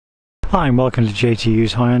Hi and welcome to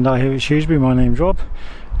JTU's Hyundai here at Shrewsbury. My name's Rob.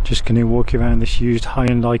 Just going to walk you around this used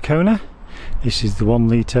Hyundai Kona. This is the 1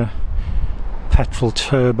 litre petrol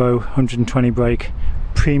turbo 120 brake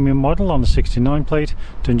premium model on the 69 plate,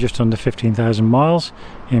 done just under 15,000 miles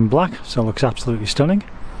in black, so it looks absolutely stunning.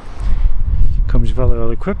 Comes very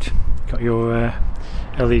well equipped. Got your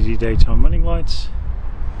LED daytime running lights,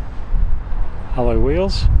 alloy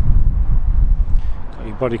wheels, got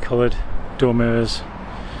your body coloured door mirrors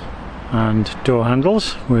and door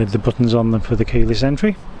handles with the buttons on them for the keyless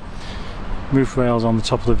entry, roof rails on the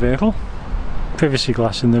top of the vehicle, privacy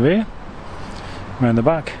glass in the rear, around the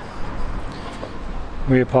back,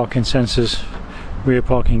 rear parking sensors, rear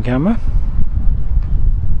parking camera.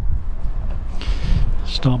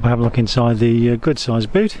 Start by having a look inside the good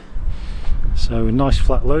sized boot. So nice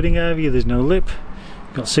flat loading area, there's no lip.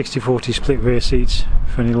 Got 60/40 split rear seats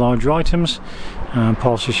for any larger items, and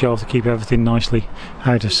upholstery shelf to keep everything nicely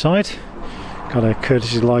out of sight. Got a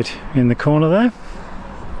courtesy light in the corner there.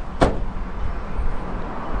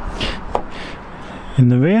 In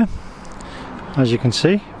the rear, as you can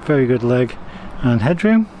see, very good leg and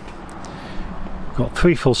headroom. Got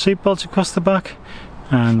 3 full seat belts across the back,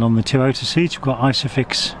 and on the 2 outer seats we've got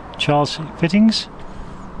Isofix child seat fittings.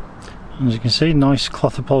 As you can see, nice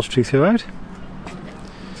cloth upholstery throughout.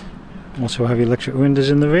 Also have electric windows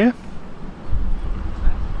in the rear.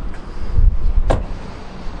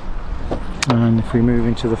 And if we move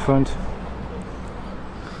into the front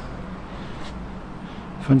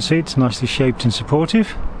seats, nicely shaped and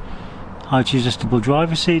supportive. Height adjustable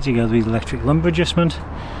driver seat together with electric lumbar adjustment.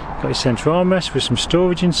 Got your centre armrest with some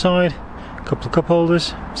storage inside, a couple of cup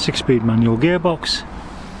holders, 6-speed manual gearbox.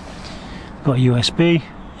 Got USB,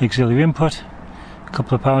 auxiliary input, a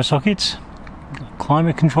couple of power sockets, got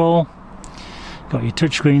climate control. Got your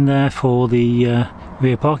touchscreen there for the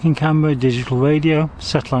rear parking camera, digital radio,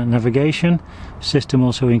 satellite navigation. System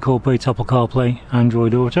also incorporates Apple CarPlay,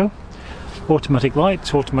 Android Auto. Automatic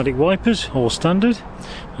lights, automatic wipers, all standard.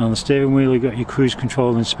 On the steering wheel you've got your cruise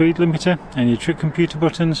control and speed limiter and your trip computer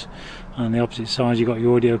buttons. On the opposite side you've got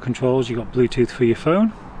your audio controls, you've got Bluetooth for your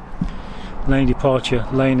phone. Lane departure,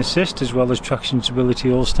 lane assist, as well as traction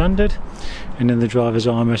stability, all standard. And in the driver's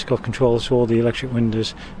armrest got controls for all the electric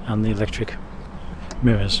windows and the electric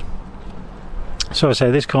mirrors. So I say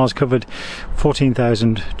this car's covered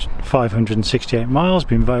 14,568 miles,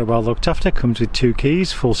 been very well looked after, comes with 2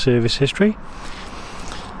 keys, full service history.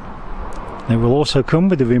 It will also come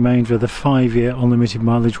with the remainder of the 5-year unlimited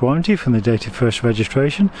mileage warranty from the date of first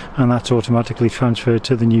registration, and that's automatically transferred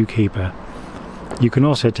to the new keeper. You can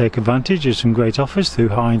also take advantage of some great offers through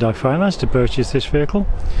Hyundai Finance to purchase this vehicle,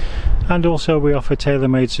 and also we offer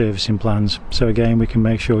tailor-made servicing plans, so again we can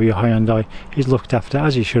make sure your Hyundai is looked after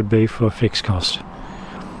as it should be for a fixed cost.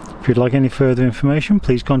 If you'd like any further information,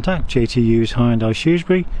 please contact JTU's Hyundai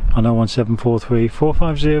Shrewsbury on 01743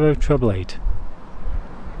 450 888.